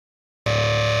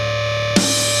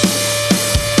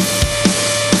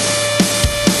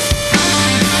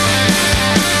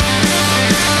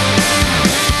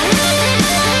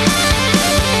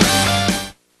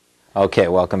Okay,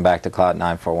 welcome back to Clout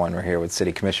 941. We're here with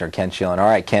City Commissioner Ken Shelin. All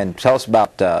right, Ken, tell us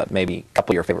about maybe a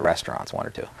couple of your favorite restaurants, one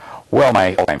or two. Well,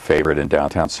 my all-time favorite in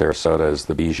downtown Sarasota is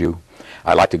the Bijou.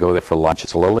 I like to go there for lunch.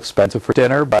 It's a little expensive for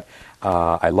dinner, but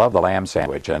I love the lamb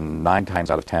sandwich, and 9 times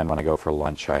out of 10 when I go for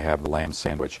lunch, I have the lamb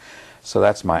sandwich. So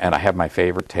that's and I have my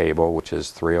favorite table, which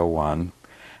is 301.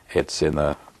 It's in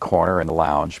the corner in the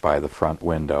lounge by the front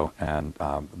window, and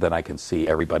then I can see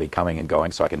everybody coming and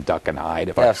going, so I can duck and hide.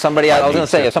 If somebody, I was going to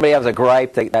say, if somebody has a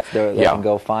gripe, they can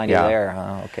go find you there.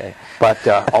 Okay. But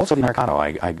also the Americano.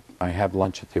 I have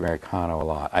lunch at the Americano a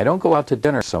lot. I don't go out to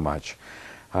dinner so much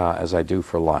as I do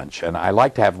for lunch, and I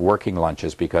like to have working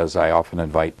lunches because I often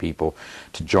invite people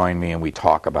to join me, and we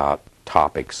talk about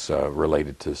topics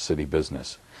related to city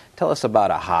business. Tell us about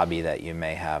a hobby that you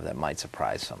may have that might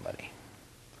surprise somebody.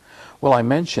 Well, I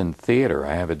mentioned theater.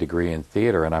 I have a degree in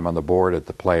theater, and I'm on the board at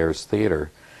the Players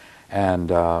Theater.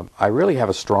 And I really have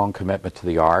a strong commitment to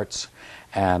the arts.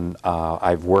 And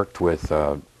I've worked with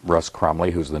Russ Crumley,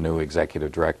 who's the new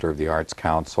executive director of the Arts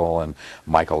Council, and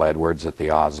Michael Edwards at the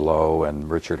Oslo,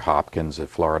 and Richard Hopkins at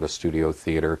Florida Studio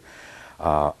Theater.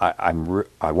 I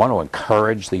want to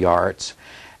encourage the arts.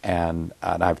 And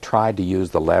I've tried to use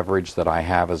the leverage that I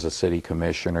have as a city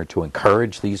commissioner to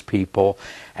encourage these people.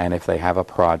 And if they have a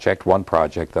project, one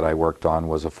project that I worked on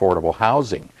was affordable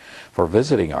housing for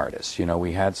visiting artists. You know,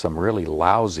 we had some really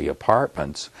lousy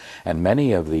apartments, and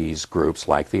many of these groups,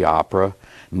 like the opera,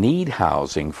 need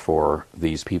housing for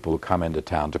these people who come into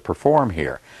town to perform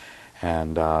here.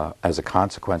 And as a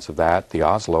consequence of that, the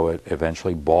Oslo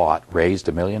eventually raised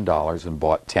 $1 million and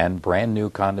bought 10 brand new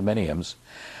condominiums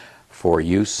for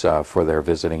use for their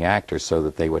visiting actors, so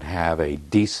that they would have a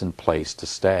decent place to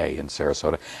stay in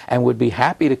Sarasota and would be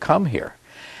happy to come here.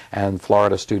 And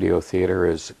Florida Studio Theater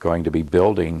is going to be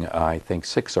building, I think,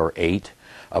 6 or 8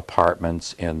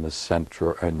 apartments in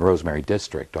the Rosemary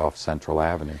District off Central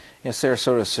Avenue. Yeah,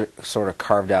 Sarasota sort of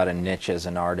carved out a niche as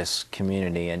an artist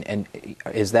community, and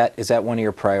is that one of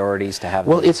your priorities to have?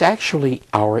 Well, it's actually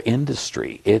our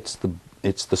industry. It's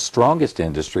the strongest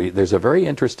industry. There's a very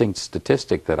interesting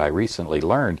statistic that I recently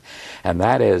learned, and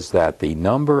that is that the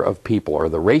number of people, or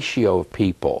the ratio of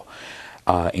people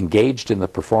engaged in the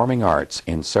performing arts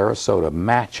in Sarasota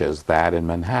matches that in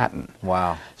Manhattan.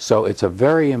 Wow. So it's a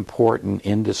very important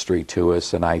industry to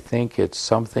us, and I think it's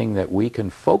something that we can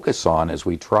focus on as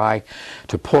we try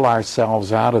to pull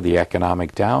ourselves out of the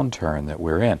economic downturn that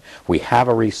we're in. We have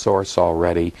a resource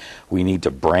already. We need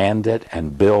to brand it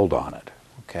and build on it.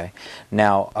 Okay.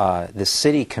 Now, the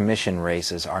city commission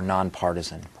races are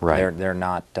nonpartisan. Right. They're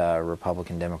not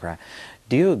Republican, Democrat.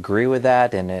 Do you agree with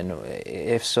that? And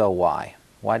if so, why?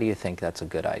 Why do you think that's a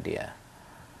good idea?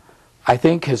 I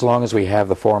think as long as we have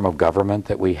the form of government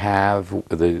that we have,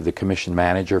 the commission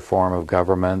manager form of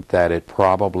government, that it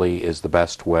probably is the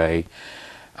best way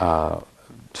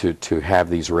to have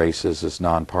these races as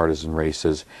nonpartisan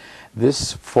races.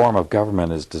 This form of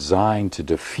government is designed to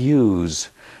diffuse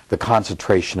the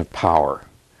concentration of power,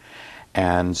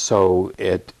 and so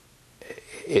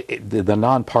the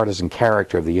nonpartisan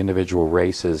character of the individual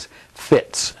races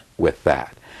fits with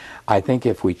that. I think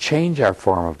if we change our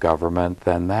form of government,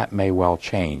 then that may well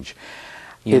change.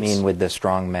 You mean with the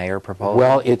strong mayor proposal?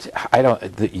 Well,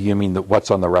 you mean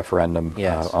what's on the referendum?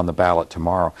 Yes. On the ballot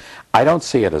tomorrow? I don't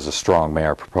see it as a strong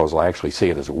mayor proposal. I actually see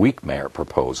it as a weak mayor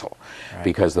proposal, right,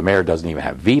 because the mayor doesn't even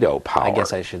have veto power. I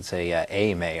guess I should say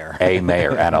a mayor. A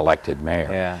mayor, an elected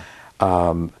mayor.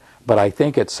 Yeah. But I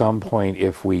think at some point,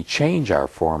 if we change our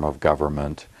form of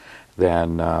government,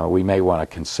 then we may want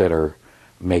to consider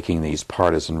making these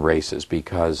partisan races,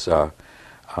 because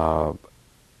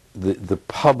the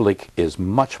public is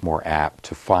much more apt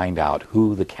to find out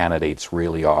who the candidates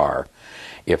really are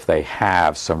if they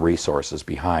have some resources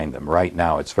behind them. Right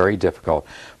now, it's very difficult,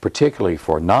 particularly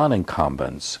for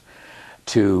non-incumbents,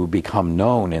 to become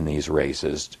known in these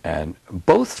races, and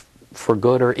both for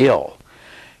good or ill.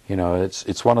 You know,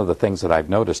 it's one of the things that I've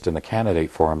noticed in the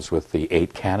candidate forums with the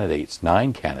 8 candidates,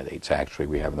 9 candidates actually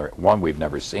we have, one we've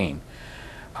never seen.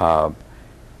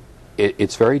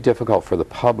 It's very difficult for the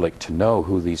public to know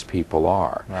who these people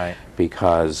are, right,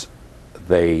 because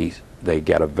they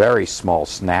get a very small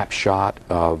snapshot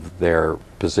of their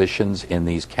positions in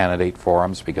these candidate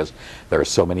forums, because there are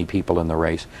so many people in the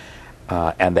race,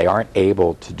 and they aren't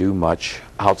able to do much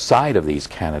outside of these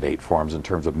candidate forums in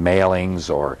terms of mailings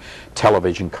or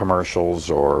television commercials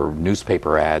or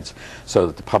newspaper ads, so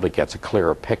that the public gets a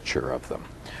clearer picture of them.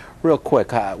 Real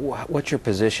quick, what's your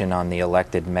position on the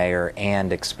elected mayor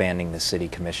and expanding the city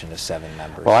commission to 7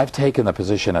 members? Well, I've taken the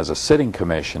position as a sitting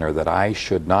commissioner that I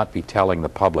should not be telling the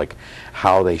public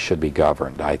how they should be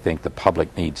governed. I think the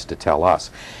public needs to tell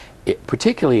us.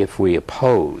 particularly if we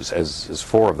oppose, as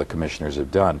four of the commissioners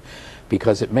have done,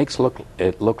 because it makes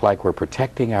it look like we're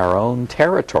protecting our own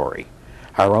territory,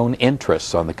 our own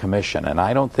interests on the commission, and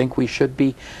I don't think we should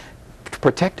be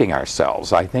protecting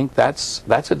ourselves. I think that's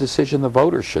a decision the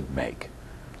voters should make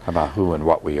about who and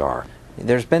what we are.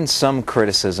 There's been some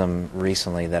criticism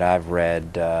recently that I've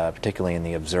read, particularly in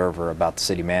the Observer, about the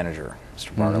city manager,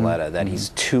 Mr. Bartoletta, that he's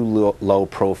too low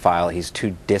profile, he's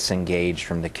too disengaged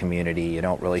from the community, you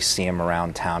don't really see him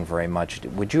around town very much.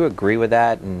 Would you agree with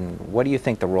that, and what do you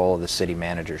think the role of the city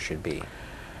manager should be?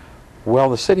 Well,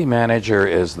 the city manager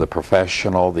is the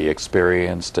professional, the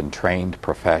experienced and trained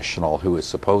professional who is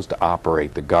supposed to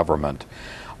operate the government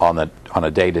on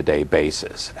a day-to-day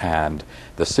basis. And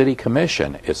the city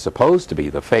commission is supposed to be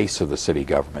the face of the city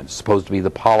government, it's supposed to be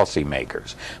the policy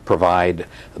makers, provide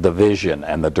the vision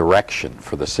and the direction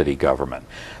for the city government.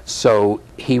 So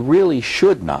he really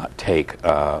should not take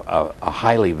a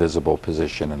highly visible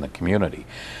position in the community.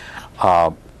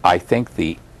 I think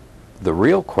the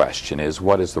real question is,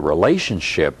 what is the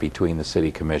relationship between the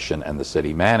city commission and the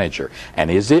city manager, and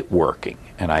is it working?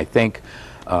 And I think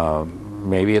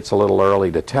maybe it's a little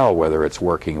early to tell whether it's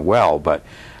working well, but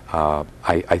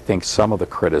I think some of the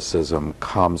criticism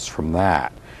comes from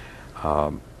that.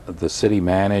 The city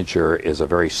manager is a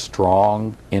very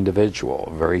strong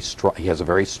individual, he has a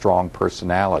very strong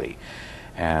personality,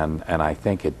 and I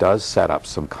think it does set up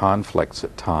some conflicts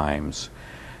at times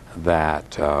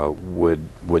that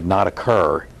would not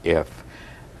occur if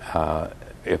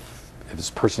his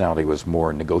personality was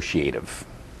more negotiative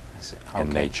in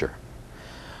nature.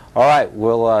 All right,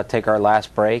 we'll take our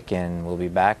last break, and we'll be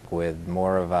back with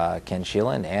more of Ken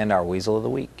Shelin and our Weasel of the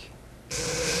Week.